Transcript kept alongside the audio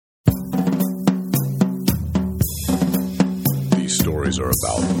stories are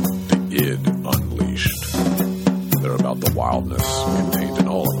about the id unleashed. They're about the wildness contained in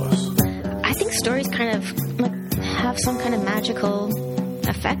all of us. I think stories kind of have some kind of magical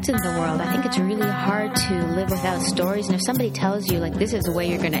effect in the world. I think it's really hard to live without stories, and if somebody tells you, like, this is the way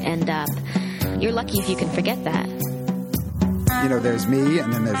you're going to end up, you're lucky if you can forget that. You know, there's me,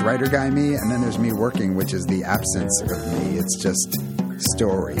 and then there's writer guy me, and then there's me working, which is the absence of me. It's just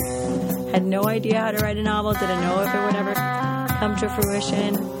story. Had no idea how to write a novel, didn't know if it would ever come to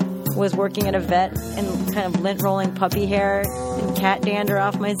fruition. Was working at a vet and kind of lint-rolling puppy hair and cat dander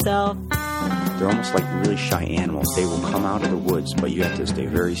off myself. They're almost like really shy animals. They will come out of the woods, but you have to stay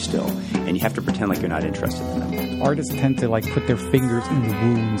very still. And you have to pretend like you're not interested in them. Artists tend to put their fingers in the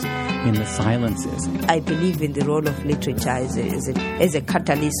wounds, in the silences. I believe in the role of literature as a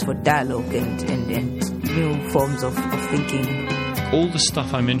catalyst for dialogue and new forms of thinking. All the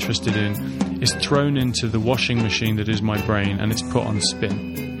stuff I'm interested in is thrown into the washing machine that is my brain, and it's put on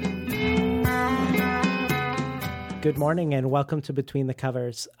spin. Good morning and welcome to Between the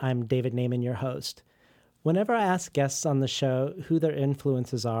Covers. I'm David Naiman, your host. Whenever I ask guests on the show who their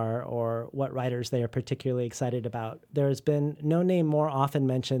influences are or what writers they are particularly excited about, there has been no name more often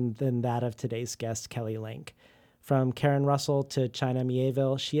mentioned than that of today's guest, Kelly Link. From Karen Russell to China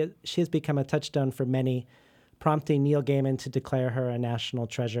Miéville, she has become a touchstone for many, prompting Neil Gaiman to declare her a national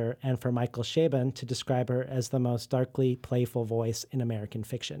treasure and for Michael Chabon to describe her as the most darkly playful voice in American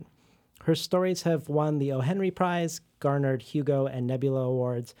fiction. Her stories have won the O. Henry Prize, garnered Hugo and Nebula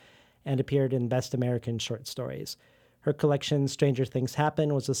Awards, and appeared in Best American Short Stories. Her collection, Stranger Things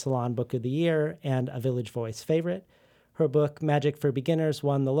Happen, was a Salon Book of the Year and a Village Voice favorite. Her book, Magic for Beginners,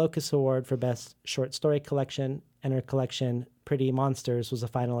 won the Locus Award for Best Short Story Collection, and her collection, Pretty Monsters, was a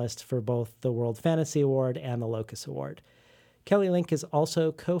finalist for both the World Fantasy Award and the Locus Award. Kelly Link is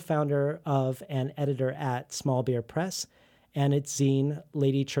also co-founder of and editor at Small Beer Press, and its zine,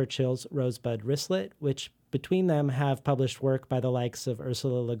 Lady Churchill's Rosebud Wristlet, which between them have published work by the likes of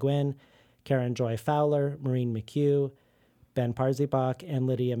Ursula Le Guin, Karen Joy Fowler, Maureen McHugh, Ben Parzybach, and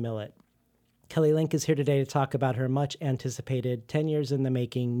Lydia Millett. Kelly Link is here today to talk about her much-anticipated 10 years in the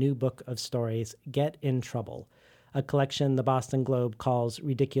making new book of stories, Get in Trouble, a collection the Boston Globe calls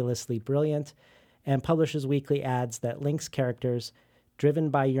ridiculously brilliant, and Publishers Weekly adds that Link's characters, driven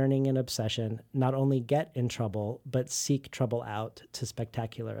by yearning and obsession, not only get in trouble, but seek trouble out to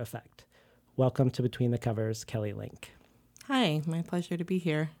spectacular effect. Welcome to Between the Covers, Kelly Link. Hi, my pleasure to be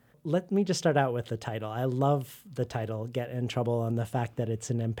here. Let me just start out with the title. I love the title, Get in Trouble, and the fact that it's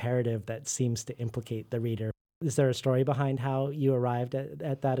an imperative that seems to implicate the reader. Is there a story behind how you arrived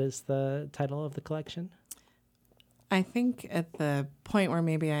at that as the title of the collection? I think at the point where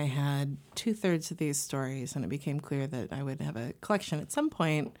maybe I had 2/3 of these stories and it became clear that I would have a collection at some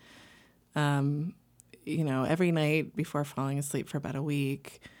point, every night before falling asleep for about a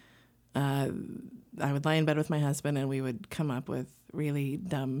week, I would lie in bed with my husband and we would come up with really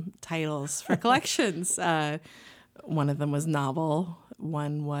dumb titles for collections. One of them was novel.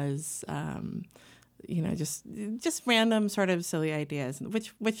 One was, just random sort of silly ideas,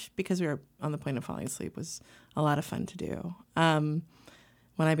 which because we were on the point of falling asleep was a lot of fun to do.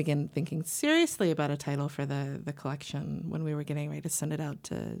 When I began thinking seriously about a title for the collection, when we were getting ready to send it out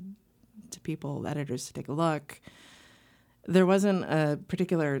to people, editors, to take a look, there wasn't a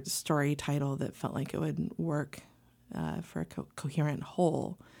particular story title that felt like it would work for a coherent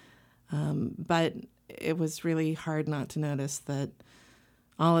whole. But it was really hard not to notice that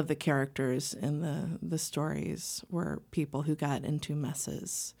all of the characters in the stories were people who got into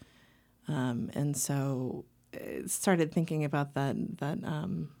messes. And so I started thinking about that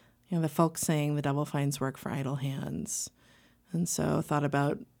the folk saying the devil finds work for idle hands. And so thought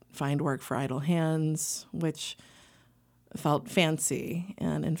about find work for idle hands, which felt fancy.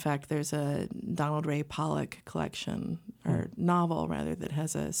 And in fact, there's a Donald Ray Pollock collection, or novel rather, that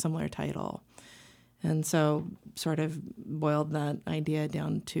has a similar title. And so sort of boiled that idea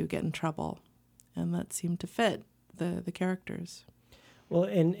down to Get in Trouble. And that seemed to fit the characters. Well,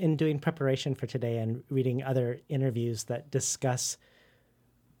 in doing preparation for today and reading other interviews that discuss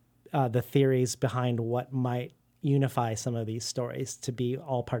the theories behind what might unify some of these stories to be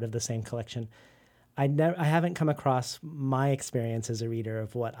all part of the same collection, I haven't come across my experience as a reader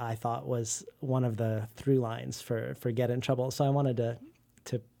of what I thought was one of the through lines for Get in Trouble. So I wanted to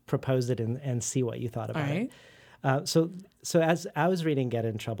propose it and see what you thought about it. So as I was reading Get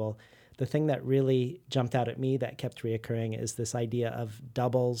in Trouble, the thing that really jumped out at me that kept reoccurring is this idea of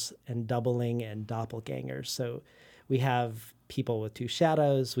doubles and doubling and doppelgangers. So we have people with two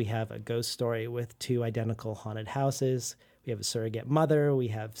shadows. We have a ghost story with two identical haunted houses. We have a surrogate mother. We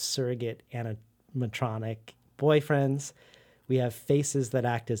have surrogate animatronic boyfriends. We have faces that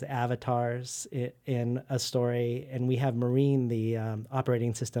act as avatars in a story, and we have Marine, the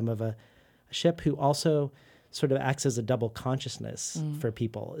operating system of a ship, who also sort of acts as a double consciousness for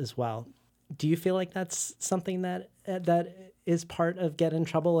people as well. Do you feel like that's something that is part of Get in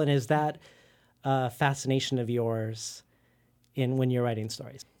Trouble, and is that a fascination of yours when you're writing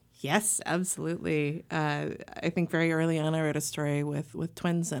stories? Yes, absolutely. I think very early on I wrote a story with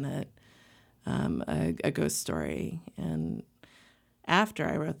twins in it, a ghost story. And after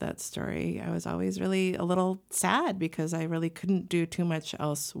I wrote that story, I was always really a little sad because I really couldn't do too much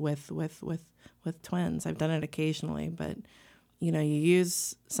else with twins. I've done it occasionally, but you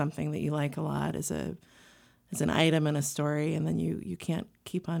use something that you like a lot as an item in a story, and then you can't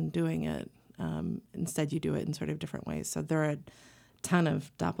keep on doing it. Instead, you do it in sort of different ways. So there are a ton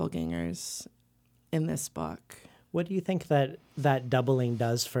of doppelgangers in this book. What do you think that doubling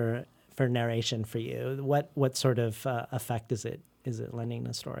does for narration for you? What sort of effect is it lending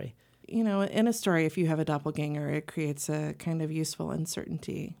a story? In a story, if you have a doppelganger, it creates a kind of useful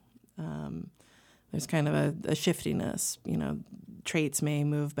uncertainty. There's kind of a shiftiness. Traits may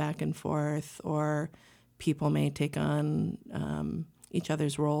move back and forth, or people may take on each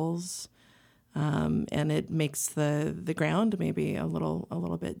other's roles, and it makes the ground maybe a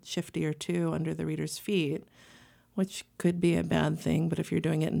little bit shiftier too under the reader's feet, which could be a bad thing. But if you're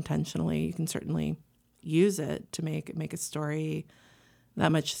doing it intentionally, you can certainly use it to make a story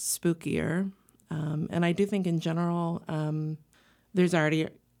that much spookier. And I do think in general, there's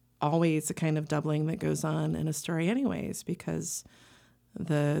always a kind of doubling that goes on in a story anyways, because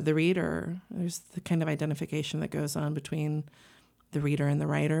the reader, there's the kind of identification that goes on between the reader and the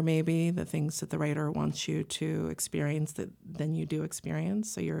writer, maybe the things that the writer wants you to experience that then you do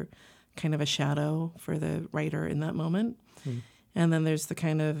experience. So you're kind of a shadow for the writer in that moment. And then there's the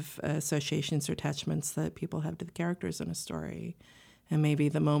kind of associations or attachments that people have to the characters in a story, and maybe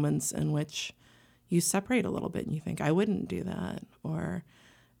the moments in which you separate a little bit and you think, I wouldn't do that, or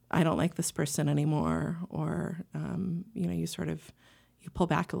I don't like this person anymore, or you pull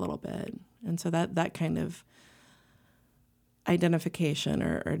back a little bit. And so that kind of identification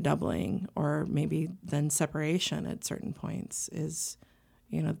or doubling, or maybe then separation at certain points is,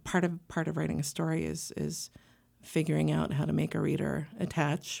 part of writing a story is figuring out how to make a reader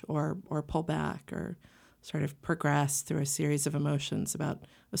attach or pull back or sort of progress through a series of emotions about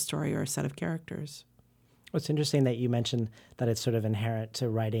a story or a set of characters. It's interesting that you mentioned that it's sort of inherent to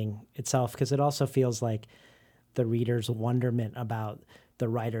writing itself, because it also feels like the reader's wonderment about the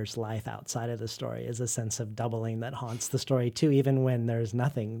writer's life outside of the story is a sense of doubling that haunts the story too, even when there's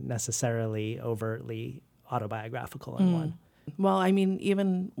nothing necessarily overtly autobiographical in one. Well, I mean,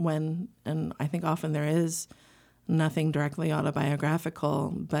 even when, and I think often there is nothing directly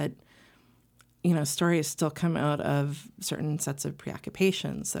autobiographical, but stories still come out of certain sets of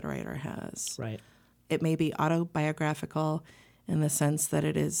preoccupations that a writer has. Right. It may be autobiographical in the sense that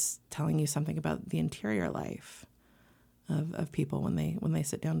it is telling you something about the interior life of people when they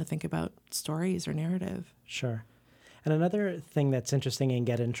sit down to think about stories or narrative. Sure. And another thing that's interesting in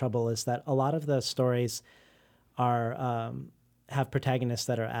Get in Trouble is that a lot of the stories are have protagonists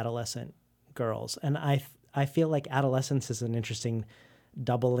that are adolescent girls, and I feel like adolescence is an interesting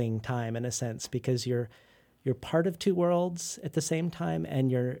doubling time in a sense, because you're part of two worlds at the same time,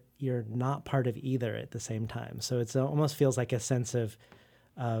 and you're not part of either at the same time. So it almost feels like a sense of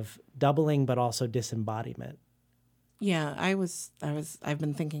doubling, but also disembodiment. Yeah, I've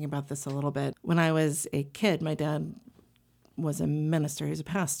been thinking about this a little bit. When I was a kid, my dad was a minister. He was a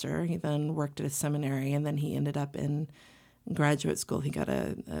pastor. He then worked at a seminary, and then he ended up in graduate school. He got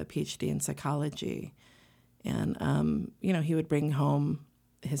a PhD in psychology. And, he would bring home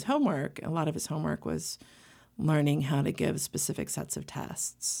his homework. A lot of his homework was learning how to give specific sets of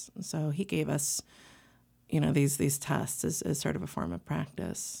tests. So he gave us, these tests as sort of a form of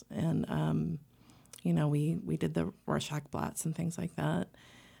practice. And, we did the Rorschach blots and things like that.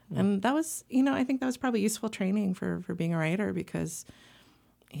 And that was, I think that was probably useful training for being a writer, because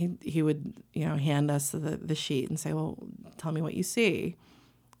he would, hand us the sheet and say, well, tell me what you see.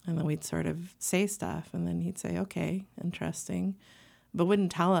 And then we'd sort of say stuff, and then he'd say, okay, interesting, but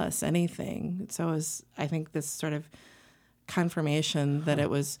wouldn't tell us anything. So it was, I think, this sort of confirmation that it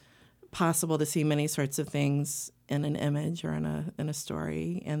was possible to see many sorts of things in an image or in a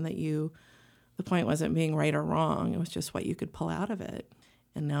story, and that the point wasn't being right or wrong. It was just what you could pull out of it.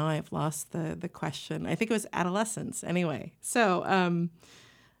 And now I've lost the question. I think it was adolescence anyway. So,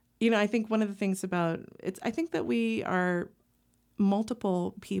 I think one of the things about it, I think that we are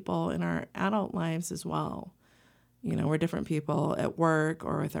multiple people in our adult lives as well. We're different people at work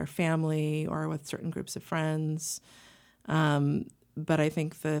or with our family or with certain groups of friends. But I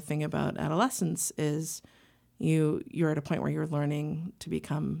think the thing about adolescence is you're at a point where you're learning to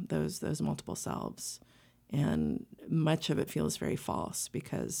become those multiple selves, and much of it feels very false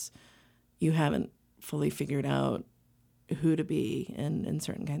because you haven't fully figured out who to be in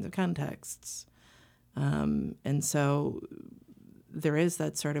certain kinds of contexts. And so there is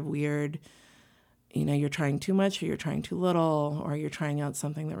that sort of weird, you're trying too much or you're trying too little, or you're trying out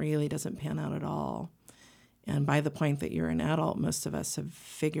something that really doesn't pan out at all. And by the point that you're an adult, most of us have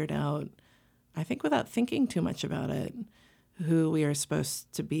figured out, I think without thinking too much about it, who we are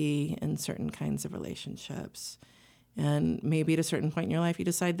supposed to be in certain kinds of relationships. And maybe at a certain point in your life, you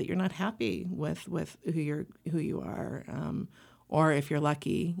decide that you're not happy with who you are. Or if you're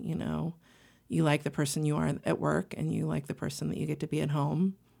lucky, you like the person you are at work and you like the person that you get to be at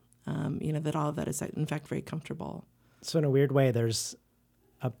home, that all of that is, in fact, very comfortable. So in a weird way, there's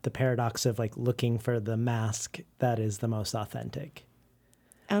the paradox of like looking for the mask that is the most authentic.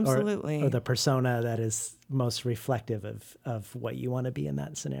 Absolutely. Or the persona that is most reflective of what you want to be in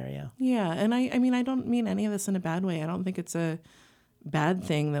that scenario. Yeah. And I mean, I don't mean any of this in a bad way. I don't think it's a bad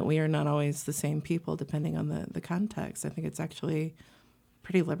thing that we are not always the same people depending on the context. I think it's actually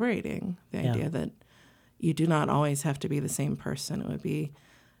pretty liberating, the idea that you do not always have to be the same person. It would be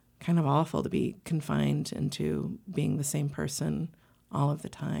kind of awful to be confined into being the same person all of the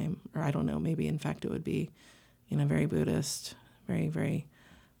time. Or I don't know, maybe in fact it would be, very Buddhist, very, very,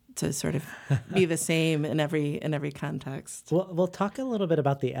 to sort of be the same in every context. We'll talk a little bit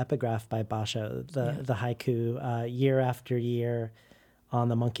about the epigraph by Basho, the haiku, year after year, on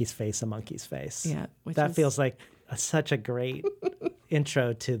the monkey's face, a monkey's face. Yeah. That feels like such a great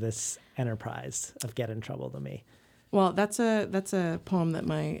intro to this enterprise of Get in Trouble to me. Well, that's a poem that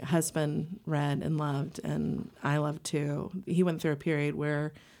my husband read and loved, and I loved too. He went through a period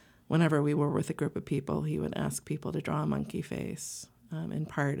where whenever we were with a group of people, he would ask people to draw a monkey face, in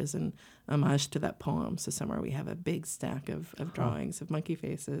part as an homage to that poem. So somewhere we have a big stack of drawings of monkey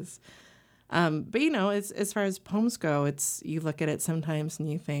faces. But, as far as poems go, you look at it sometimes and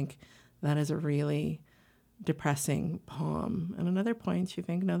you think that is a really depressing poem. And at other points you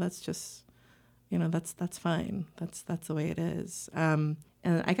think, no, that's just... that's fine. That's the way it is. And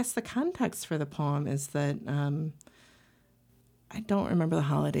I guess the context for the poem is that I don't remember the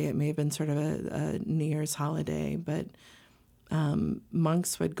holiday. It may have been sort of a New Year's holiday, but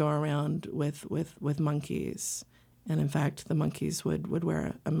monks would go around with monkeys, and in fact, the monkeys would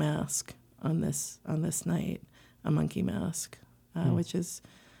wear a mask on this night, a monkey mask, which is,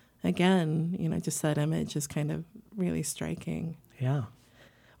 again, just that image is kind of really striking. Yeah.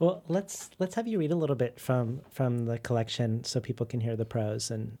 Well, let's have you read a little bit from the collection so people can hear the prose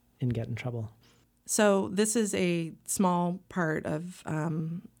and Get in Trouble. So this is a small part of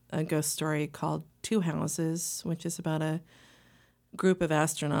a ghost story called Two Houses, which is about a group of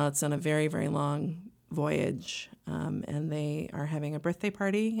astronauts on a very, very long voyage. And they are having a birthday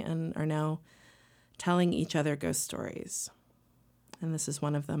party and are now telling each other ghost stories. And this is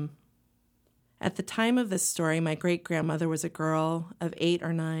one of them. At the time of this story, my great-grandmother was a girl of 8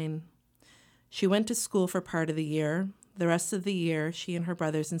 or 9. She went to school for part of the year. The rest of the year, she and her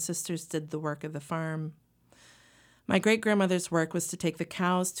brothers and sisters did the work of the farm. My great-grandmother's work was to take the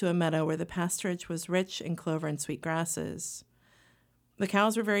cows to a meadow where the pasturage was rich in clover and sweet grasses. The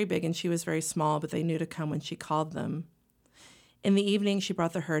cows were very big and she was very small, but they knew to come when she called them. In the evening, she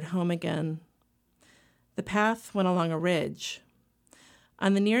brought the herd home again. The path went along a ridge.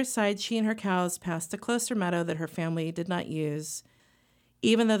 On the near side, she and her cows passed a closer meadow that her family did not use,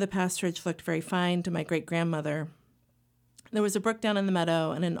 even though the pasturage looked very fine to my great-grandmother. There was a brook down in the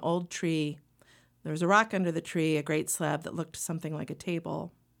meadow and an old tree. There was a rock under the tree, a great slab that looked something like a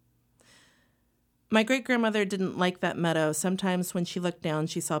table. My great-grandmother didn't like that meadow. Sometimes when she looked down,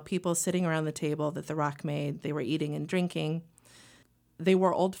 she saw people sitting around the table that the rock made. They were eating and drinking. They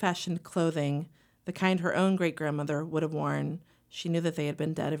wore old-fashioned clothing, the kind her own great-grandmother would have worn. She knew that they had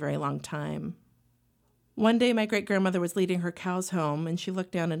been dead a very long time. One day, my great-grandmother was leading her cows home, and she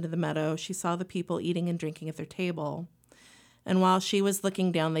looked down into the meadow. She saw the people eating and drinking at their table. And while she was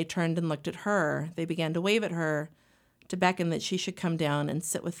looking down, they turned and looked at her. They began to wave at her, to beckon that she should come down and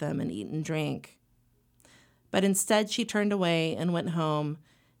sit with them and eat and drink. But instead, she turned away and went home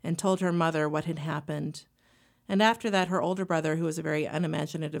and told her mother what had happened. And after that, her older brother, who was a very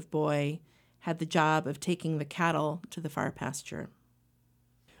unimaginative boy, had the job of taking the cattle to the far pasture.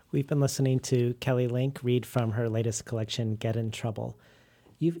 We've been listening to Kelly Link read from her latest collection, Get in Trouble.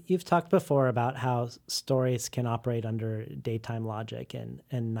 You've talked before about how stories can operate under daytime logic and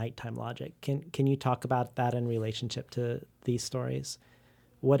nighttime logic. Can you talk about that in relationship to these stories?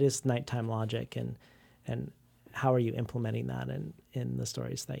 What is nighttime logic and how are you implementing that in the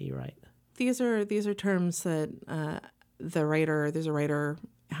stories that you write? These are terms that there's a writer,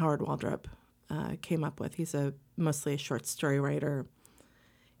 Howard Waldrop, came up with. He's mostly a short story writer.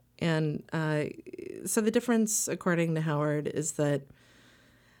 And so the difference, according to Howard, is that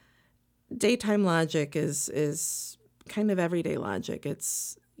daytime logic is kind of everyday logic.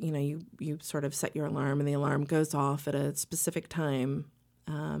 It's, you sort of set your alarm and the alarm goes off at a specific time,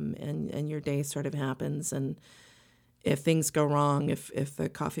 and your day sort of happens. And if things go wrong, if the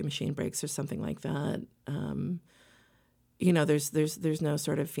coffee machine breaks or something like that, there's no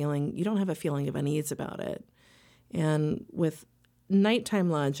sort of feeling. You don't have a feeling of unease about it. And with nighttime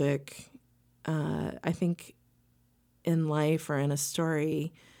logic, I think in life or in a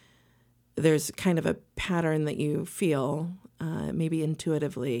story, there's kind of a pattern that you feel, maybe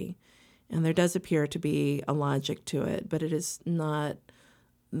intuitively, and there does appear to be a logic to it, but it is not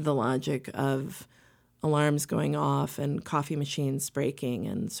the logic of alarms going off and coffee machines breaking,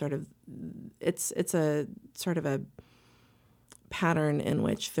 and sort of it's a sort of a pattern in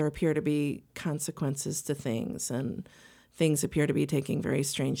which there appear to be consequences to things, and things appear to be taking very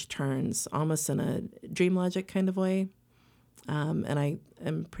strange turns, almost in a dream logic kind of way. And I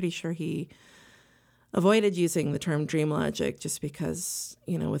am pretty sure he avoided using the term dream logic just because,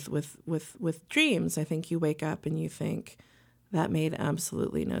 with dreams, I think you wake up and you think that made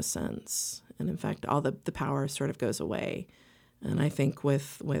absolutely no sense. And in fact, all the power sort of goes away. And I think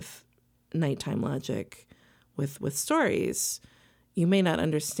with nighttime logic, with stories, you may not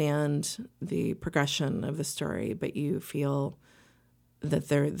understand the progression of the story, but you feel that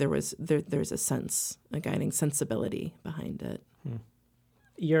there's a sense, a guiding sensibility behind it.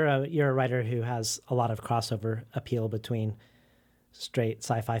 You're a writer who has a lot of crossover appeal between straight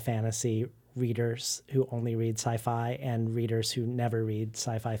sci-fi fantasy readers who only read sci-fi and readers who never read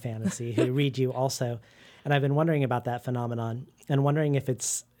sci-fi fantasy who read you also. And I've been wondering about that phenomenon and wondering if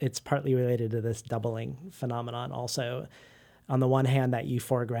it's partly related to this doubling phenomenon also. On the one hand, that you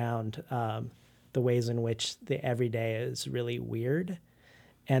foreground the ways in which the everyday is really weird.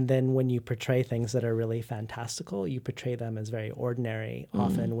 And then when you portray things that are really fantastical, you portray them as very ordinary,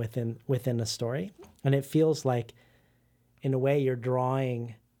 often within a story. And it feels like, in a way, you're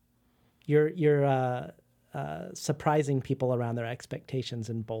surprising people around their expectations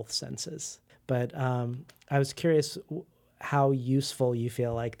in both senses. But I was curious how useful you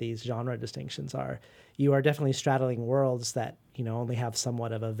feel like these genre distinctions are. You are definitely straddling worlds that only have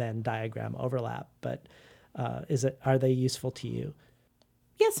somewhat of a Venn diagram overlap. But are they useful to you?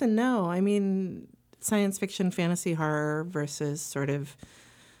 Yes and no. I mean, science fiction, fantasy, horror versus sort of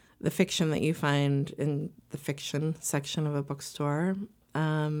the fiction that you find in the fiction section of a bookstore.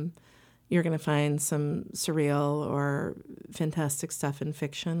 You're going to find some surreal or fantastic stuff in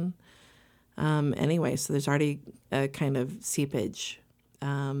fiction. Anyway, so there's already a kind of seepage.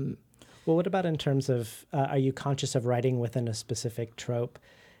 Well, what about in terms of, are you conscious of writing within a specific trope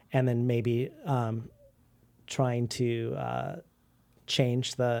and then maybe trying to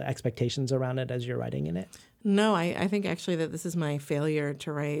change the expectations around it as you're writing in it? No, I think actually that this is my failure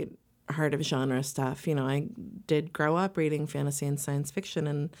to write heart of genre stuff. I did grow up reading fantasy and science fiction,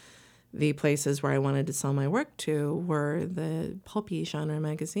 and the places where I wanted to sell my work to were the pulpy genre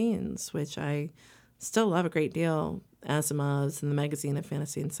magazines, which I still love a great deal, Asimov's and the Magazine of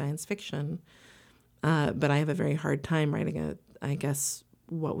Fantasy and Science Fiction. But I have a very hard time writing I guess,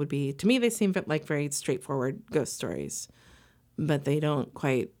 what would be, to me, they seem like very straightforward ghost stories, but they don't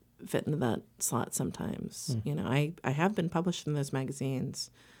quite fit into that slot sometimes. I have been published in those magazines,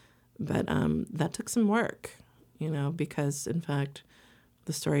 but that took some work, because, in fact,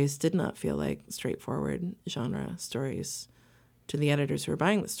 the stories did not feel like straightforward genre stories to the editors who were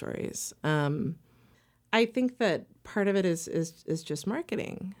buying the stories. I think that part of it is just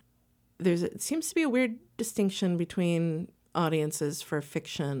marketing. It seems to be a weird distinction between audiences for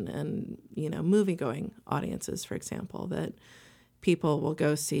fiction and, movie-going audiences, for example, that people will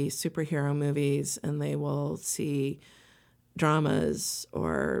go see superhero movies and they will see dramas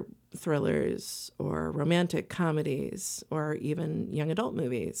or thrillers or romantic comedies or even young adult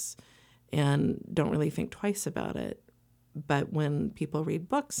movies and don't really think twice about it. But when people read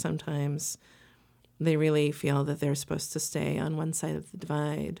books, sometimes they really feel that they're supposed to stay on one side of the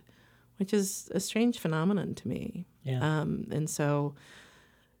divide, which is a strange phenomenon to me. Yeah. And so,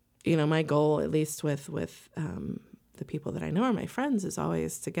 my goal, at least with the people that I know are my friends, is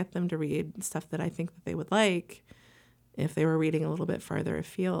always to get them to read stuff that I think that they would like if they were reading a little bit farther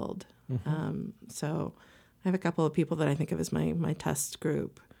afield. So I have a couple of people that I think of as my test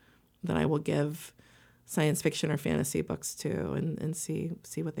group that I will give science fiction or fantasy books to and see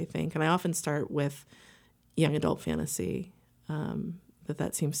what they think. And I often start with young adult fantasy,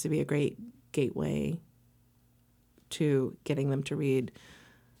 that seems to be a great gateway to getting them to read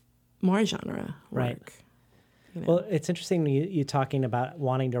more genre work. Right. You know? Well, it's interesting you talking about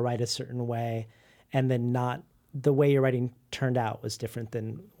wanting to write a certain way and then not the way your writing turned out was different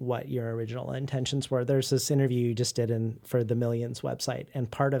than what your original intentions were. There's this interview you just did for the Millions website,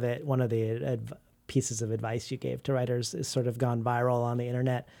 and part of it, one of the pieces of advice you gave to writers is sort of gone viral on the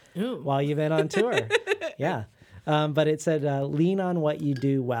internet while you've been on tour. Yeah. But it said, lean on what you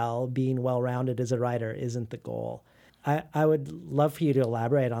do well. Being well-rounded as a writer isn't the goal. I would love for you to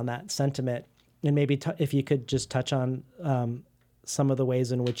elaborate on that sentiment, and maybe if you could just touch on some of the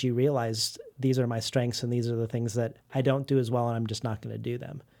ways in which you realized these are my strengths and these are the things that I don't do as well and I'm just not going to do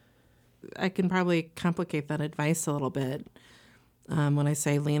them. I can probably complicate that advice a little bit. When I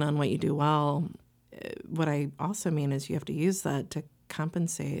say lean on what you do well, what I also mean is you have to use that to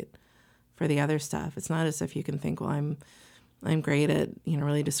compensate for the other stuff. It's not as if you can think, well, I'm great at,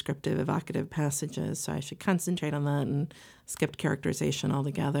 really descriptive, evocative passages, so I should concentrate on that and skip characterization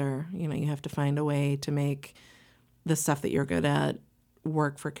altogether. You have to find a way to make the stuff that you're good at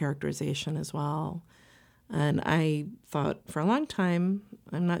work for characterization as well. And I thought for a long time,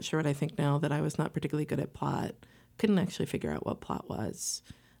 I'm not sure what I think now, that I was not particularly good at plot. Couldn't actually figure out what plot was.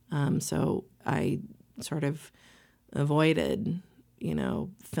 So I sort of avoided,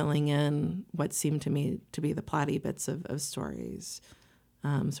 filling in what seemed to me to be the plotty bits of stories,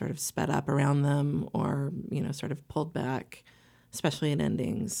 sort of sped up around them or, sort of pulled back, especially in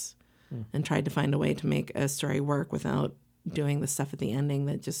endings, and tried to find a way to make a story work without doing the stuff at the ending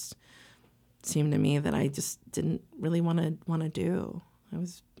that just seemed to me that I just didn't really want to do. I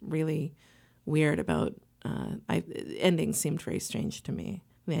was really weird about endings seemed very strange to me.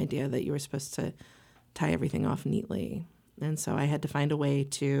 The idea that you were supposed to tie everything off neatly. And so I had to find a way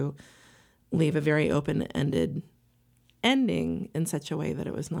to leave a very open-ended ending in such a way that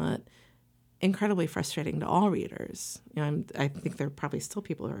it was not incredibly frustrating to all readers. I think there are probably still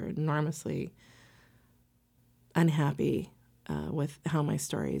people who are enormously unhappy with how my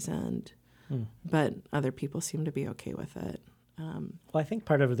stories end, but other people seem to be okay with it. Well, I think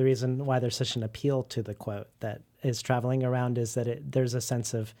part of the reason why there's such an appeal to the quote that is traveling around is that there's a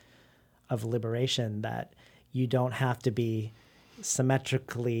sense of liberation, that you don't have to be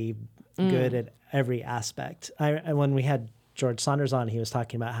symmetrically good at every aspect. When we had George Saunders on, he was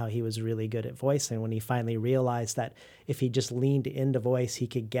talking about how he was really good at voice, and when he finally realized that if he just leaned into voice, he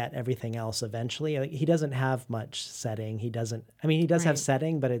could get everything else eventually. Like, he doesn't have much setting. He does have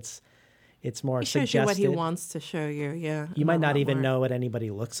setting, but it's more suggested. He shows you what he wants to show you, yeah. You might not even know what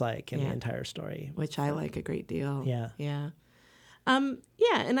anybody looks like in the entire story. Which I like a great deal. Yeah. Yeah.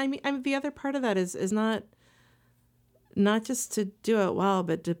 And I mean, the other part of that is not just to do it well,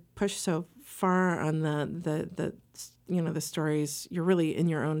 but to push so far on the stories. You're really in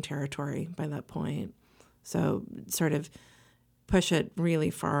your own territory by that point. So sort of push it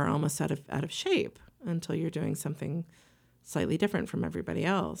really far, almost out of shape, until you're doing something slightly different from everybody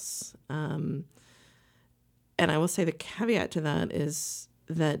else. And I will say the caveat to that is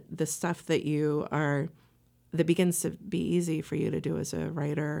that the stuff that begins to be easy for you to do as a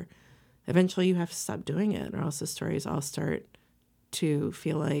writer, eventually you have to stop doing it, or else the stories all start to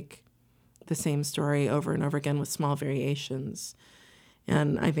feel like the same story over and over again with small variations.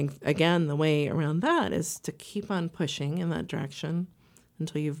 And I think, again, the way around that is to keep on pushing in that direction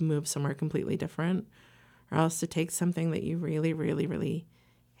until you've moved somewhere completely different, or else to take something that you really, really, really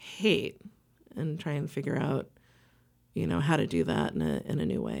hate and try and figure out, how to do that in a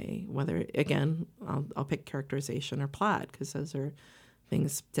new way. Whether, again, I'll pick characterization or plot, because those are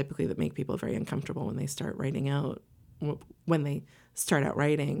things typically that make people very uncomfortable when they start out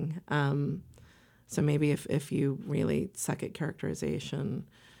writing. So maybe if you really suck at characterization,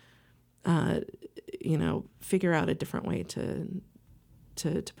 figure out a different way to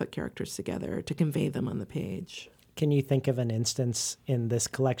put characters together, to convey them on the page. Can you think of an instance in this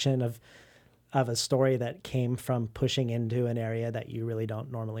collection of a story that came from pushing into an area that you really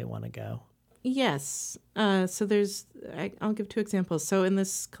don't normally want to go? Yes. So I'll give two examples. So in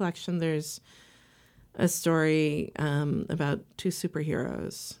this collection, there's a story about two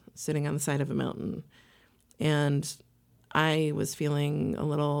superheroes sitting on the side of a mountain. And I was feeling a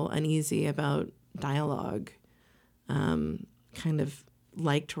little uneasy about dialogue. Kind of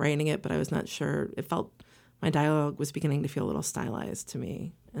liked writing it, but I was not sure. It felt my dialogue was beginning to feel a little stylized to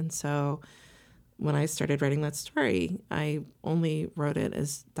me. And so when I started writing that story, I only wrote it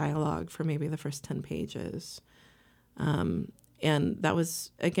as dialogue for maybe the first 10 pages. And that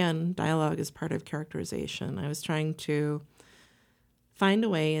was, again, dialogue is part of characterization. I was trying to find a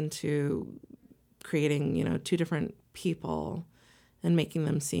way into creating, two different people and making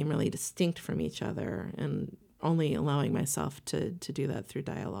them seem really distinct from each other, and only allowing myself to do that through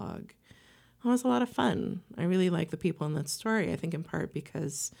dialogue. It was a lot of fun. I really like the people in that story, I think in part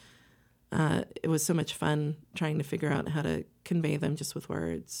because it was so much fun trying to figure out how to convey them just with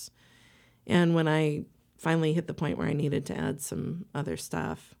words. And when I finally hit the point where I needed to add some other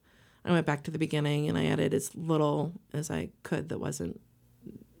stuff, I went back to the beginning and I added as little as I could that wasn't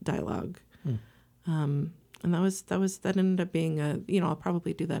dialogue. And that ended up being I'll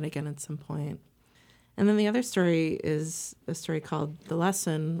probably do that again at some point. And then the other story is a story called The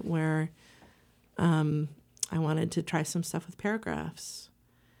Lesson, where I wanted to try some stuff with paragraphs.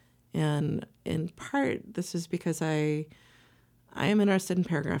 And in part, this is because I am interested in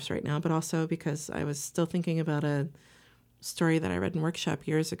paragraphs right now, but also because I was still thinking about a story that I read in workshop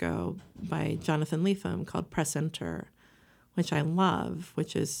years ago by Jonathan Lethem called Press Enter, which I love,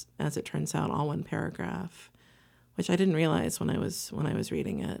 which is, as it turns out, all one paragraph, which I didn't realize when I was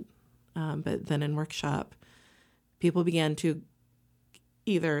reading it. But then in workshop, people began to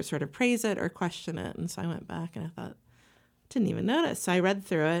either sort of praise it or question it. And so I went back and I thought, didn't even notice. So I read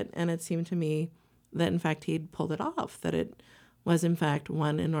through it, and it seemed to me that, in fact, he'd pulled it off, that it was, in fact,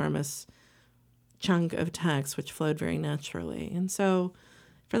 one enormous chunk of text which flowed very naturally. And so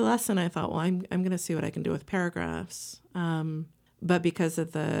for the lesson, I thought, well, I'm going to see what I can do with paragraphs. But because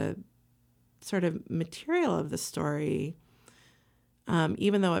of the sort of material of the story,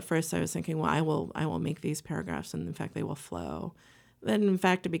 even though at first I was thinking, well, I will make these paragraphs, and in fact they will flow, then in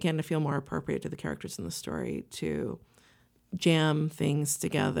fact it began to feel more appropriate to the characters in the story to jam things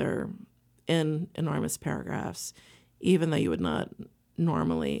together in enormous paragraphs, even though you would not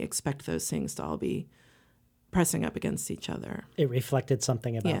normally expect those things to all be pressing up against each other. It reflected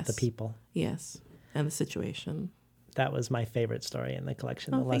something about the people. Yes, and the situation. That was my favorite story in the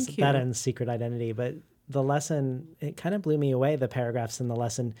collection. Oh, The Lesson, thank you. that and Secret Identity. But The Lesson, it kind of blew me away, the paragraphs in The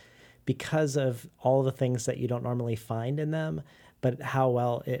Lesson, because of all the things that you don't normally find in them, but how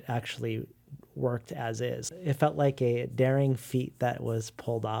well it actually worked as is. It felt like a daring feat that was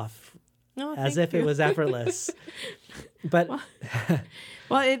pulled off as if it was effortless. But I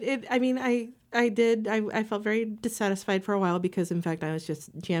felt very dissatisfied for a while because, in fact, I was just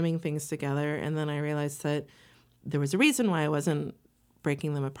jamming things together, and then I realized that there was a reason why I wasn't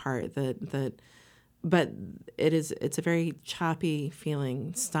breaking them apart. But it's a very choppy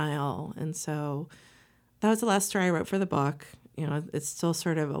feeling style, and so that was the last story I wrote for the book. It's still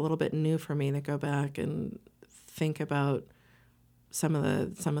sort of a little bit new for me to go back and think about some of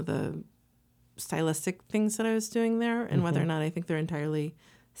the stylistic things that I was doing there, and whether or not I think they're entirely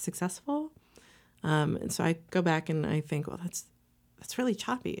successful. And so I go back and I think, well, that's really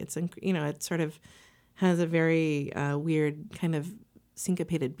choppy. It sort of has a very weird kind of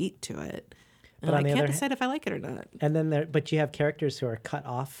syncopated beat to it. But I can't decide if I like it or not. And then but you have characters who are cut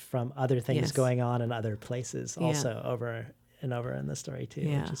off from other things going on in other places also over and over in the story too,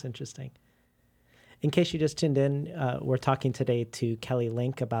 which is interesting. In case you just tuned in, we're talking today to Kelly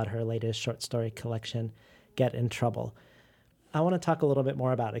Link about her latest short story collection, Get in Trouble. I want to talk a little bit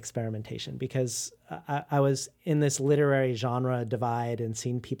more about experimentation because I was in this literary genre divide and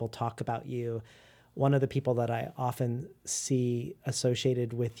seeing people talk about you. One of the people that I often see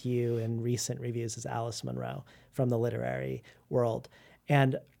associated with you in recent reviews is Alice Munro from the literary world.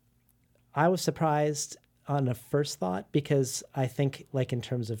 And I was surprised on a first thought because I think, like, in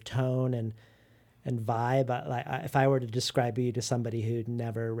terms of tone and vibe, if I were to describe you to somebody who'd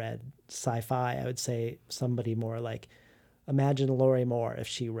never read sci-fi, I would say somebody more like, imagine Lori Moore if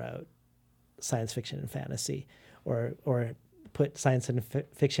she wrote science fiction and fantasy, or put science and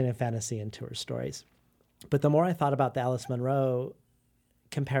fiction and fantasy into her stories. But the more I thought about the Alice Munro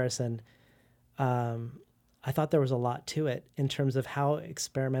comparison, I thought there was a lot to it in terms of how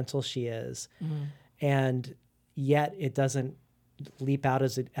experimental she is, and yet it doesn't leap out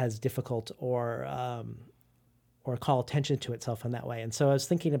as difficult or call attention to itself in that way. And so I was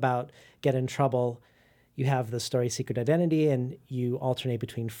thinking about Get in Trouble. You have the story Secret Identity, and you alternate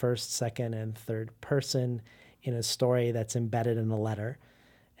between first, second, and third person in a story that's embedded in a letter.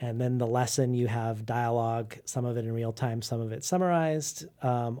 And then The Lesson, you have dialogue, some of it in real time, some of it summarized,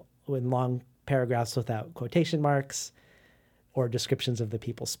 in long paragraphs without quotation marks or descriptions of the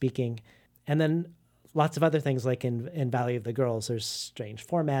people speaking. And then lots of other things, like in Valley of the Girls, there's strange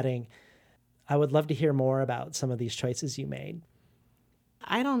formatting. I would love to hear more about some of these choices you made.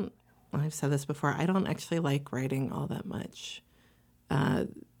 I've said this before, I don't actually like writing all that much.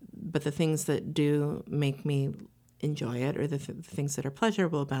 But the things that do make me enjoy it, or the things that are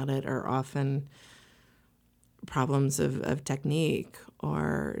pleasurable about it, are often problems of technique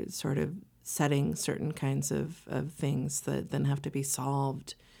or sort of setting certain kinds of things that then have to be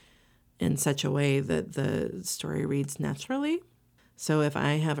solved in such a way that the story reads naturally. So if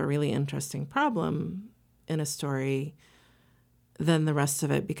I have a really interesting problem in a story, then the rest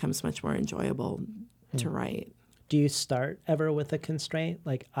of it becomes much more enjoyable to write. Do you start ever with a constraint?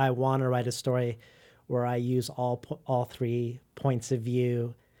 Like, I want to write a story where I use all 3 points of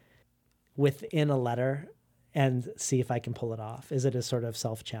view within a letter and see if I can pull it off. Is it a sort of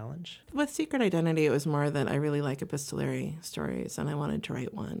self-challenge? With Secret Identity, it was more that I really like epistolary stories and I wanted to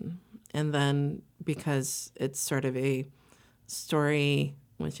write one. And then because it's sort of a story,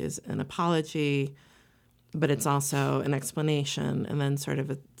 which is an apology, but it's also an explanation and then sort of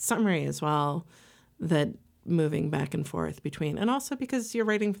a summary as well, that moving back and forth between, and also because you're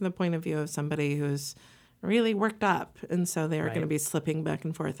writing from the point of view of somebody who's really worked up, and so they are going to be slipping back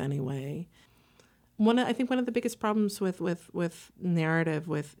and forth anyway. I think one of the biggest problems with narrative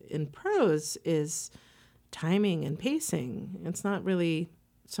in prose is timing and pacing. It's not really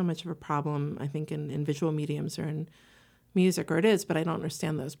so much of a problem, I think, in visual mediums or in music, or it is, but I don't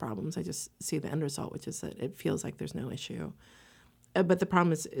understand those problems. I just see the end result, which is that it feels like there's no issue. But the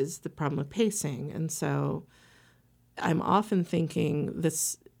problem is the problem of pacing. And so I'm often thinking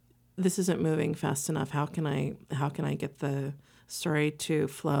this isn't moving fast enough. How can I get the story to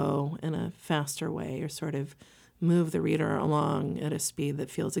flow in a faster way, or sort of move the reader along at a speed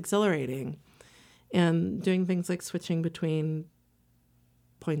that feels exhilarating? And doing things like switching between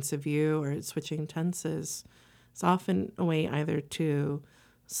points of view or switching tenses is often a way either to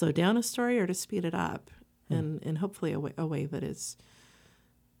slow down a story or to speed it up, and hopefully a way that is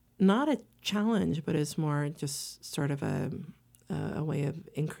not a challenge, but is more just sort of a way of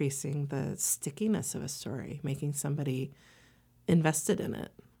increasing the stickiness of a story, making somebody invested in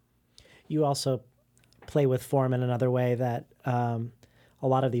it. You also play with form in another way that a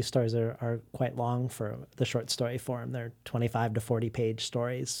lot of these stories are quite long for the short story form. They're 25 to 40 page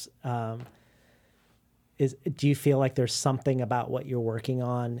stories. Do you feel like there's something about what you're working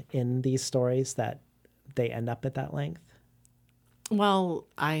on in these stories that they end up at that length? Well,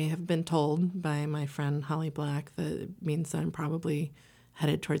 I have been told by my friend Holly Black that it means that I'm probably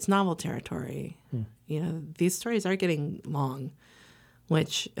headed towards novel territory. You know, these stories are getting long,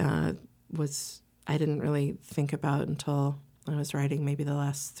 which I didn't really think about until I was writing maybe the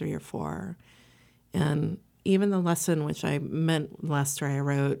last 3 or 4. And even the lesson, which the last story I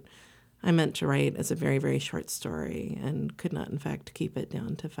wrote, I meant to write as a very, very short story and could not, in fact, keep it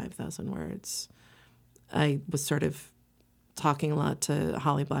down to 5,000 words. I was sort of talking a lot to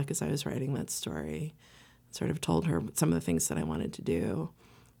Holly Black as I was writing that story, sort of told her some of the things that I wanted to do.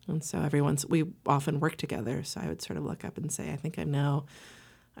 And so we often work together, so I would sort of look up and say, I think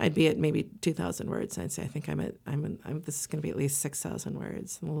I'd be at maybe 2,000 words, and I'd say, I think this is going to be at least 6,000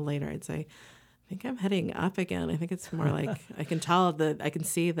 words. And a little later, I'd say, I think I'm heading up again. I think it's more like I can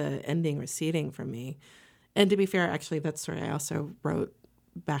see the ending receding from me. And to be fair, actually, that story I also wrote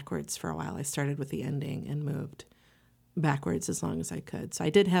backwards for a while. I started with the ending and moved backwards as long as I could. So I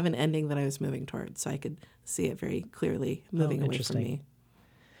did have an ending that I was moving towards, so I could see it very clearly moving away from me.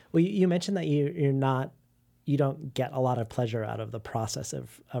 Well, you mentioned that you don't get a lot of pleasure out of the process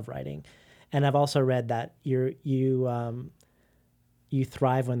of writing, and I've also read that you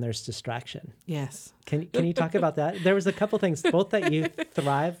thrive when there's distraction. Yes. Can you talk about that? There was a couple things, both that you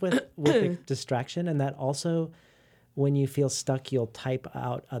thrive with the distraction, and that also when you feel stuck, you'll type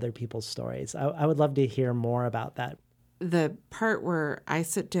out other people's stories. I would love to hear more about that. The part where I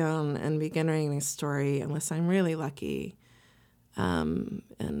sit down and begin writing a story, unless I'm really lucky, and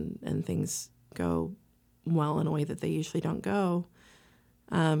things go well in a way that they usually don't go,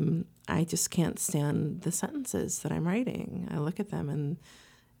 I just can't stand the sentences that I'm writing. I look at them and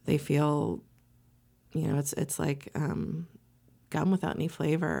they feel, it's like gum without any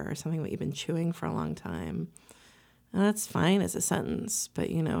flavor, or something that you've been chewing for a long time. And that's fine as a sentence, but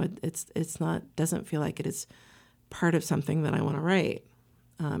it's not, doesn't feel like it is part of something that I want to write.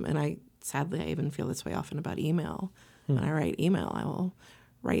 And I even feel this way often about email. When I write email, I will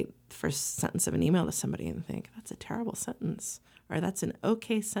write the first sentence of an email to somebody and think, that's a terrible sentence, or that's an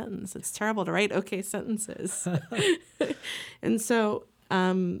okay sentence. It's terrible to write okay sentences. And so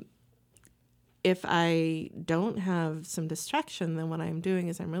if I don't have some distraction, then what I'm doing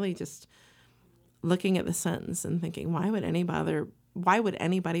is I'm really just looking at the sentence and thinking, why would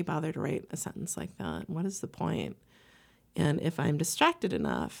anybody bother to write a sentence like that? What is the point? And if I'm distracted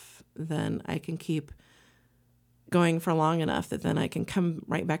enough, then I can keep going for long enough that then I can come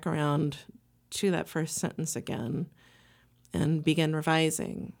right back around to that first sentence again and begin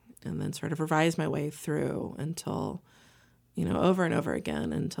revising, and then sort of revise my way through until over and over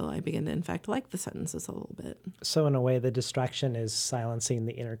again until I begin to, in fact, like the sentences a little bit. So in a way, the distraction is silencing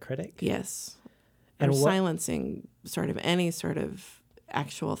the inner critic? Yes. And silencing sort of any sort of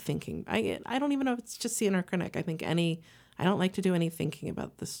actual thinking. I don't even know if it's just the inner critic. I think I don't like to do any thinking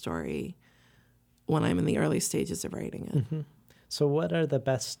about the story when I'm in the early stages of writing it. Mm-hmm. So what are the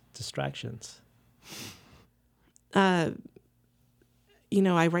best distractions? I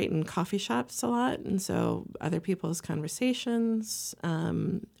write in coffee shops a lot, and so other people's conversations,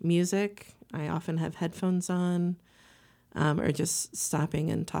 music. I often have headphones on, or just stopping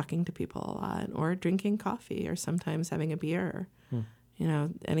and talking to people a lot, or drinking coffee, or sometimes having a beer.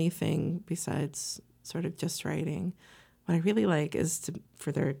 Anything besides sort of just writing. What I really like is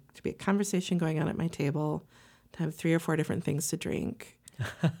for there to be a conversation going on at my table, to have 3 or 4 different things to drink.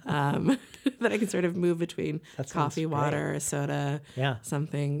 That I can sort of move between coffee, water, soda,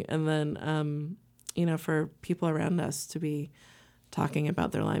 something. And then, for people around us to be talking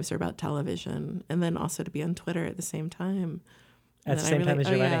about their lives or about television, and then also to be on Twitter at the same time. At the same time as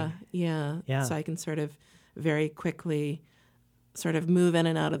you're writing? Yeah. So I can sort of very quickly sort of move in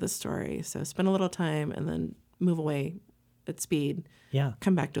and out of the story. So spend a little time and then move away at speed. Yeah.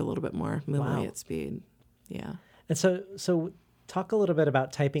 Come back to a little bit more, move away at speed. Yeah. And so talk a little bit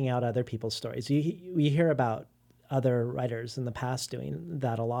about typing out other people's stories. We hear about other writers in the past doing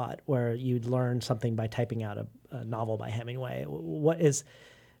that a lot, where you'd learn something by typing out a novel by Hemingway. What is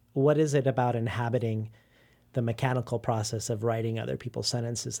it about inhabiting the mechanical process of writing other people's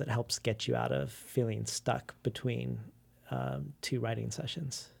sentences that helps get you out of feeling stuck between 2 writing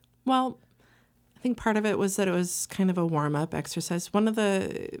sessions? Well, I think part of it was that it was kind of a warm-up exercise. One of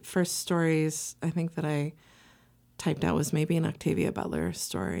the first stories I think that I typed out was maybe an Octavia Butler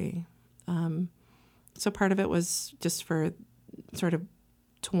story. So part of it was just for sort of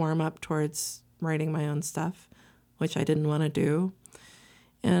to warm up towards writing my own stuff, which I didn't want to do.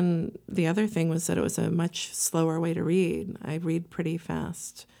 And the other thing was that it was a much slower way to read. I read pretty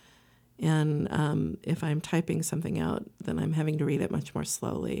fast. And if I'm typing something out, then I'm having to read it much more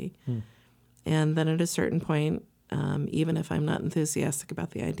slowly. And then at a certain point, even if I'm not enthusiastic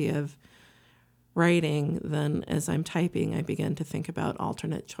about the idea of writing, then as I'm typing, I begin to think about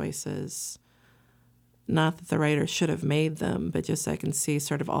alternate choices. Not that the writer should have made them, but just I can see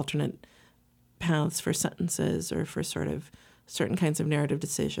sort of alternate paths for sentences or for sort of certain kinds of narrative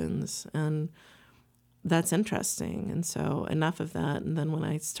decisions. And that's interesting. And so enough of that. And then when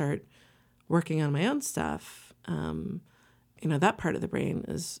I start working on my own stuff, that part of the brain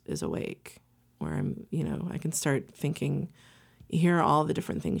is awake, where I can start thinking, here are all the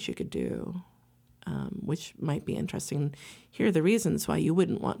different things you could do. Which might be interesting. Here are the reasons why you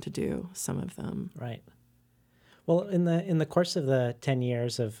wouldn't want to do some of them. Right. Well, in the course of the 10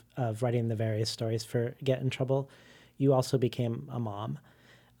 years of writing the various stories for Get in Trouble, you also became a mom.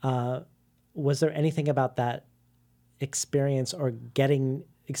 Was there anything about that experience or getting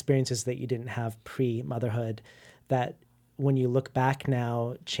experiences that you didn't have pre-motherhood that, when you look back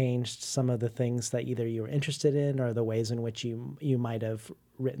now, changed some of the things that either you were interested in or the ways in which you might have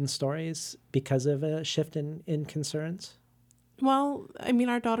written stories because of a shift in concerns? Well, I mean,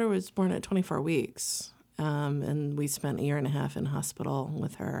 our daughter was born at 24 weeks, and we spent a year and a half in hospital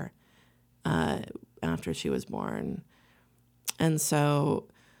with her after she was born. And so,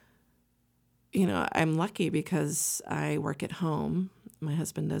 I'm lucky because I work at home. My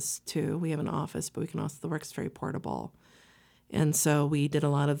husband does too. We have an office, but the work's very portable. And so we did a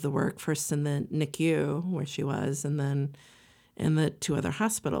lot of the work first in the NICU where she was, and then in the 2 other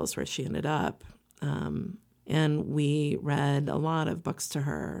hospitals where she ended up. And we read a lot of books to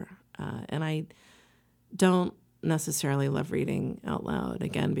her. And I don't necessarily love reading out loud,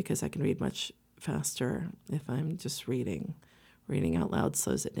 again, because I can read much faster if I'm just reading. Reading out loud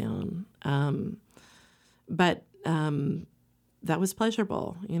slows it down. But that was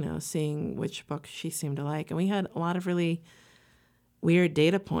pleasurable, seeing which book she seemed to like. And we had a lot of really weird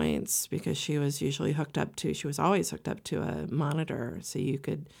data points because she was always hooked up to a monitor. So you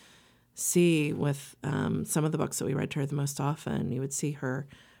could see with some of the books that we read to her the most often, you would see her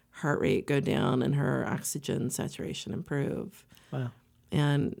heart rate go down and her oxygen saturation improve. Wow.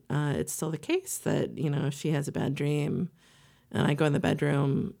 And it's still the case that, if she has a bad dream and I go in the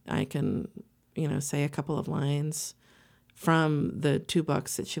bedroom, I can, say a couple of lines from the 2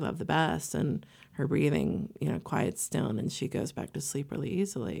 books that she loved the best, and her breathing, quiets down and she goes back to sleep really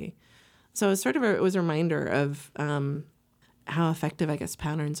easily. So it's it was a reminder of how effective, I guess,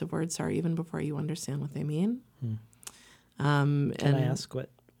 patterns of words are even before you understand what they mean. Can I ask what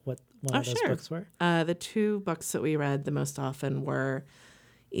one of those books were? The 2 books that we read the most often were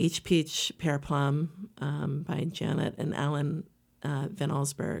Each Peach Pear Plum by Janet and Alan Van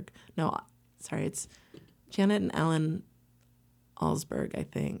Allsburg. No, sorry, it's Janet and Alan Allsburg, I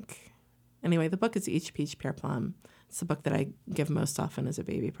think. Anyway, the book is Each Peach Pear Plum. It's the book that I give most often as a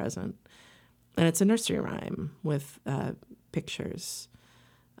baby present. And it's a nursery rhyme with pictures.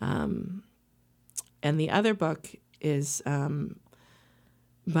 And the other book is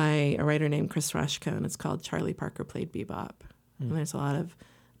by a writer named Chris Rushka, and it's called Charlie Parker Played Bebop. And there's a lot of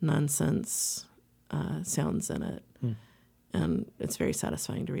nonsense sounds in it. And it's very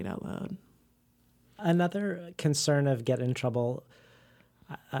satisfying to read out loud. Another concern of Get in Trouble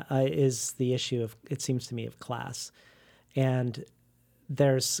is the issue of, it seems to me, of class. And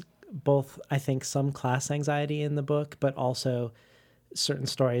there's both, I think, some class anxiety in the book, but also certain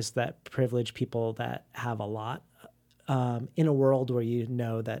stories that privilege people that have a lot in a world where you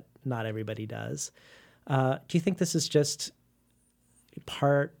know that not everybody does. Do you think this is just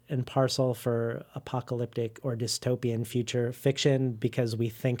part and parcel for apocalyptic or dystopian future fiction because we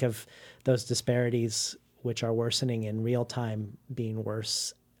think of those disparities which are worsening in real time being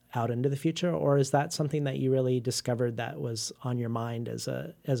worse out into the future? Or is that something that you really discovered that was on your mind as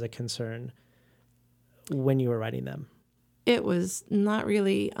a concern when you were writing them? It was not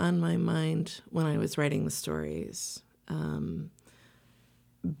really on my mind when I was writing the stories.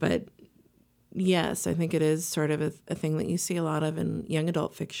 But yes, I think it is sort of a thing that you see a lot of in young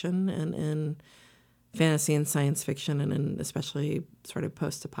adult fiction and in fantasy and science fiction, and in especially sort of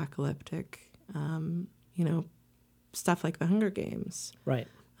post-apocalyptic, stuff like The Hunger Games. Right.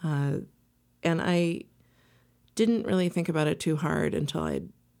 And I didn't really think about it too hard until I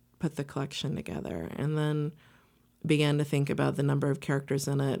put the collection together, and then began to think about the number of characters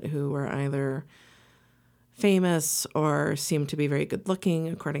in it who were either famous or seemed to be very good looking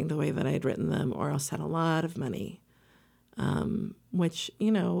according to the way that I had written them, or else had a lot of money, which,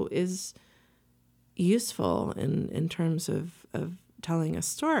 is useful in terms of telling a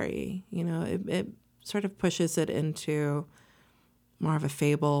story. It sort of pushes it into more of a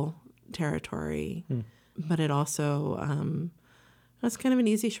fable territory, but it also it's kind of an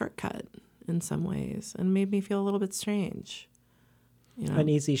easy shortcut in some ways, and made me feel a little bit strange. An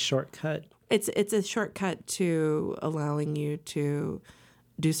easy shortcut. It's a shortcut to allowing you to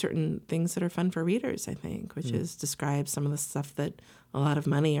do certain things that are fun for readers, I think, which is describe some of the stuff that a lot of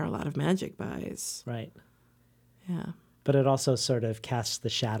money or a lot of magic buys. Right. Yeah. But it also sort of casts the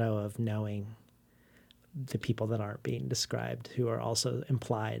shadow of knowing the people that aren't being described, who are also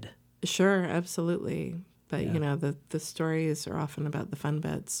implied. Sure, absolutely. But, Yeah. the stories are often about the fun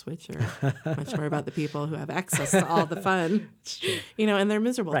bits, which are much more about the people who have access to all the fun. It's true. And they're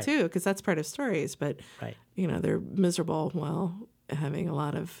miserable Right. too, because that's part of stories. But, Right. they're miserable while having a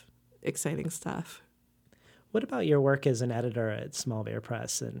lot of exciting stuff. What about your work as an editor at Small Bear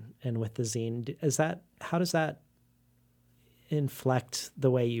Press and with the zine? How does that inflect the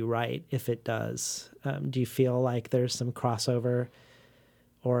way you write, if it does? Do you feel like there's some crossover,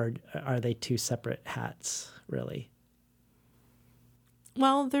 or are they two separate hats, really?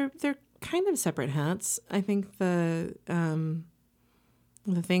 Well, they're kind of separate hats. I think the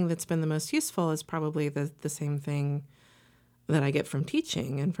thing that's been the most useful is probably the same thing that I get from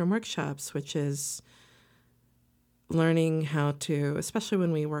teaching and from workshops, which is learning how to, especially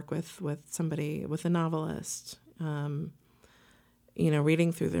when we work with a novelist,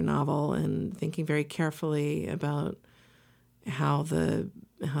 reading through their novel and thinking very carefully about how the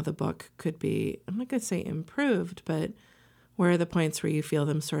book could be, I'm not going to say improved, but where are the points where you feel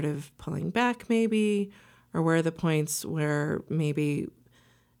them sort of pulling back maybe, or where are the points where maybe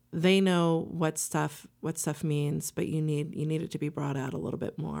they know what stuff means, but you need it to be brought out a little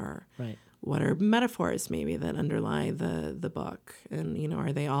bit more. Right. What are metaphors maybe that underlie the book? And,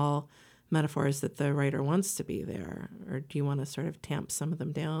 are they all metaphors that the writer wants to be there? Or do you want to sort of tamp some of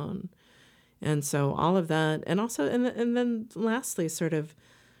them down? And so all of that, and also, and then lastly, sort of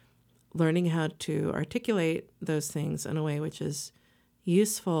learning how to articulate those things in a way which is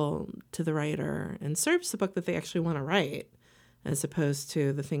useful to the writer and serves the book that they actually want to write, as opposed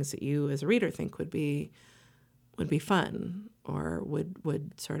to the things that you as a reader think would be fun, or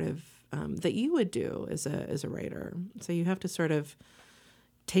would sort of that you would do as a writer. So you have to sort of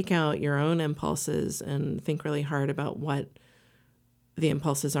take out your own impulses and think really hard about what the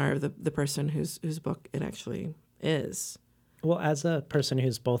impulses are of the person whose book it actually is. Well, as a person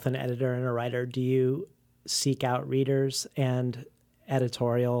who's both an editor and a writer, do you seek out readers and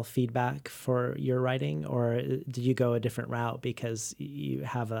editorial feedback for your writing, or do you go a different route because you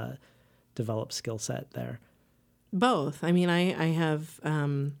have a developed skill set there? Both. I mean, I have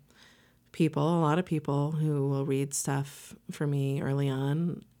people, a lot of people who will read stuff for me early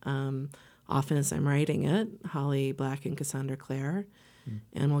on, often as I'm writing it, Holly Black and Cassandra Clare,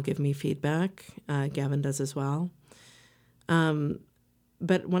 and will give me feedback. Gavin does as well.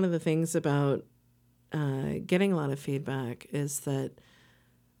 But one of the things about getting a lot of feedback is that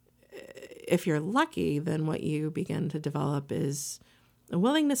if you're lucky, then what you begin to develop is a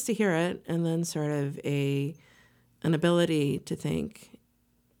willingness to hear it, and then sort of an ability to think,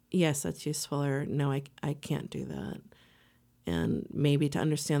 yes, that's useful, or no, I can't do that. And maybe to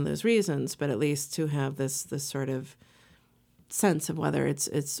understand those reasons, but at least to have this sort of sense of whether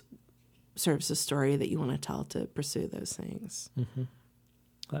it's serves a story that you want to tell to pursue those things. Mm-hmm.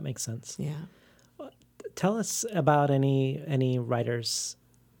 That makes sense. Yeah. Well, tell us about any writers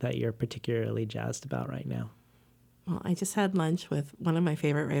that you're particularly jazzed about right now. Well, I just had lunch with one of my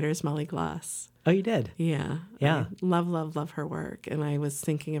favorite writers, Molly Gloss. Oh, you did? Yeah. Yeah. I love her work. And I was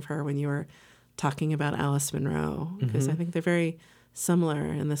thinking of her when you were talking about Alice Munro, because I think they're very similar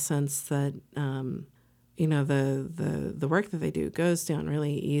in the sense that, the work that they do goes down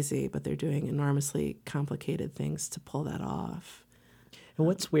really easy, but they're doing enormously complicated things to pull that off. And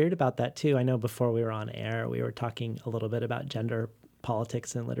what's weird about that, too, I know before we were on air, we were talking a little bit about gender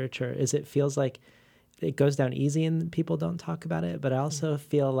politics in literature, is it feels like it goes down easy and people don't talk about it, but I also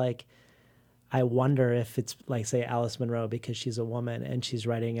feel like I wonder if it's like, say, Alice Munro, because she's a woman and she's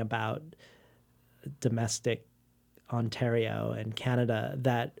writing about domestic Ontario and Canada,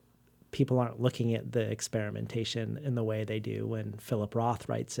 that people aren't looking at the experimentation in the way they do when Philip Roth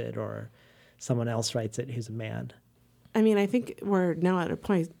writes it or someone else writes it who's a man. I mean, I think we're now at a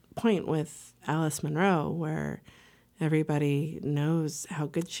point with Alice Munro where everybody knows how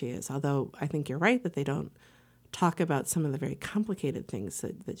good she is, although I think you're right that they don't talk about some of the very complicated things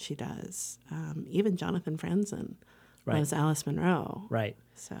that she does. Even Jonathan Franzen loves Alice Munro. Right.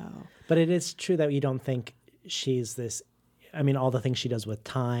 So, but it is true that you don't think she's this, I mean, all the things she does with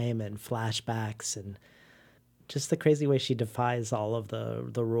time and flashbacks and just the crazy way she defies all of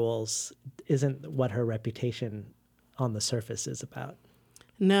the rules isn't what her reputation on the surface is about.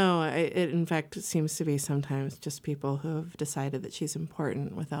 No, it in fact seems to be sometimes just people who have decided that she's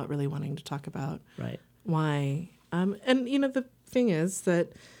important without really wanting to talk about why. And the thing is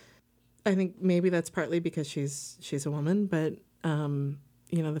that I think maybe that's partly because she's a woman, but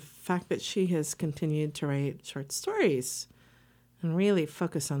the fact that she has continued to write short stories and really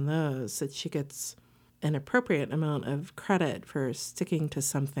focus on those, that she gets an appropriate amount of credit for sticking to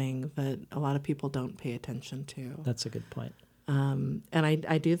something that a lot of people don't pay attention to. That's a good point. And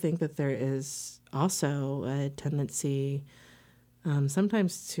I do think that there is also a tendency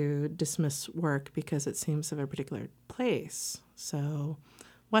sometimes to dismiss work because it seems of a particular place. So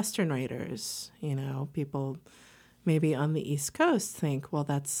Western writers, people maybe on the East Coast think, well,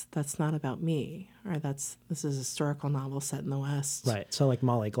 that's not about me, or this is a historical novel set in the West. Right. So like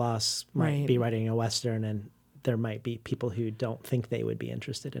Molly Gloss might be writing a Western, and there might be people who don't think they would be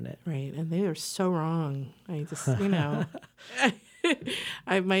interested in it. Right. And they are so wrong. I just,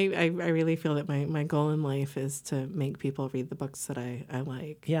 I really feel that my goal in life is to make people read the books that I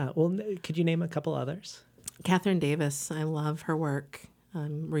like. Yeah. Well, could you name a couple others? Catherine Davis. I love her work.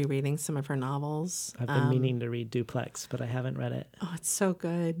 I'm rereading some of her novels. I've been meaning to read Duplex, but I haven't read it. Oh, it's so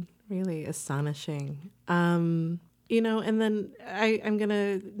good. Really astonishing. And then I'm going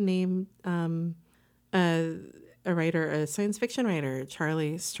to name a science fiction writer,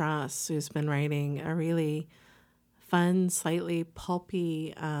 Charlie Stross, who's been writing a really fun, slightly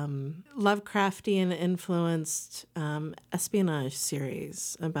pulpy, Lovecraftian-influenced espionage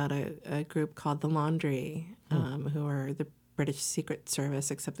series about a group called The Laundry, who are the British Secret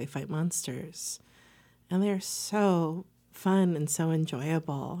Service, except they fight monsters. And they're so fun and so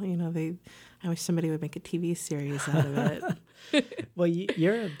enjoyable. I wish somebody would make a TV series out of it. Well,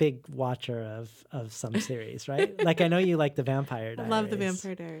 you're a big watcher of some series, right? Like, I know you like The Vampire Diaries. I love The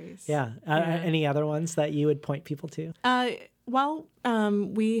Vampire Diaries. Yeah. Any other ones that you would point people to?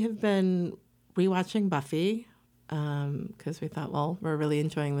 We have been rewatching Buffy because we thought, well, we're really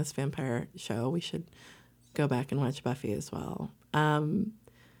enjoying this vampire show. We should go back and watch Buffy as well,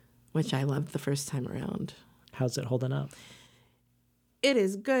 which I loved the first time around. How's it holding up? It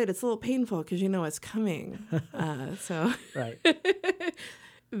is good. It's a little painful because you know it's coming. So right.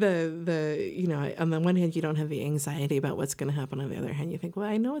 On the one hand, you don't have the anxiety about what's going to happen. On the other hand, you think, well,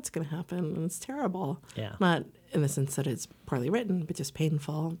 I know it's going to happen, and it's terrible. Yeah. Not in the sense that it's poorly written, but just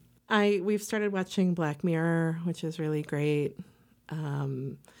painful. We've started watching Black Mirror, which is really great,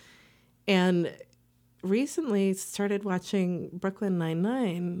 and recently started watching Brooklyn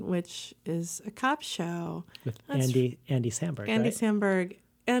Nine-Nine, which is a cop show with Andy Samberg. Andy Samberg,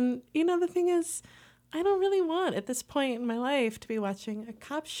 And, the thing is, I don't really want at this point in my life to be watching a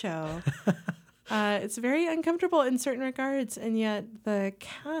cop show. It's very uncomfortable in certain regards, and yet the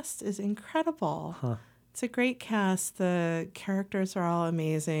cast is incredible. Huh. It's a great cast. The characters are all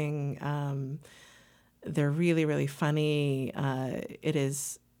amazing. They're really, really funny. It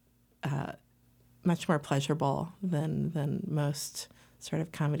is much more pleasurable than most sort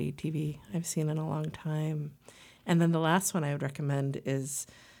of comedy TV I've seen in a long time. And then the last one I would recommend is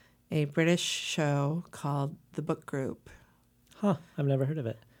a British show called The Book Group. Huh, I've never heard of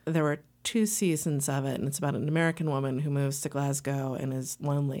it. There were 2 seasons of it, and it's about an American woman who moves to Glasgow and is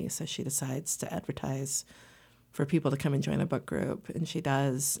lonely, so she decides to advertise for people to come and join a book group, and she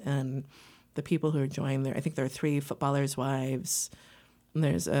does. And the people who are joined there, I think there are 3 footballers' wives. And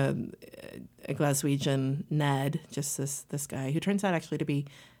there's a Glaswegian, Ned, just this guy, who turns out actually to be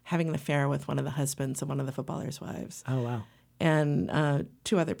having an affair with one of the husbands of one of the footballers' wives. Oh, wow. And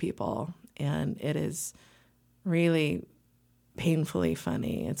 2 other people. And it is really painfully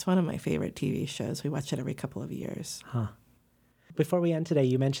funny. It's one of my favorite TV shows. We watch it every couple of years. Huh. Before we end today,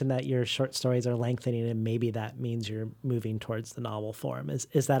 you mentioned that your short stories are lengthening, and maybe that means you're moving towards the novel form.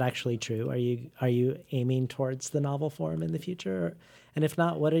 Is that actually true? Are you aiming towards the novel form in the future? And if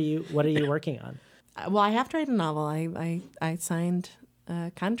not, what are you working on? Well, I have to write a novel. I signed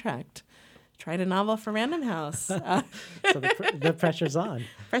a contract to write a novel for Random House. So the pressure's on.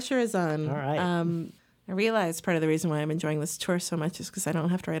 Pressure is on. All right. I realize part of the reason why I'm enjoying this tour so much is because I don't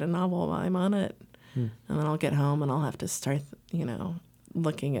have to write a novel while I'm on it. And then I'll get home and I'll have to start,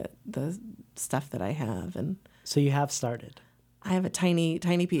 looking at the stuff that I have. And so you have started. I have a tiny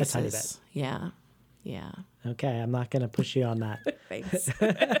pieces. A tiny bit. Yeah. Okay, I'm not going to push you on that. Thanks.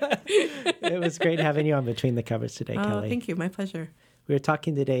 It was great having you on Between the Covers today, Kelly. Thank you. My pleasure. We were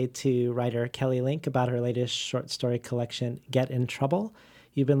talking today to writer Kelly Link about her latest short story collection, Get in Trouble.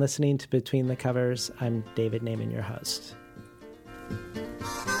 You've been listening to Between the Covers. I'm David Naiman, your host.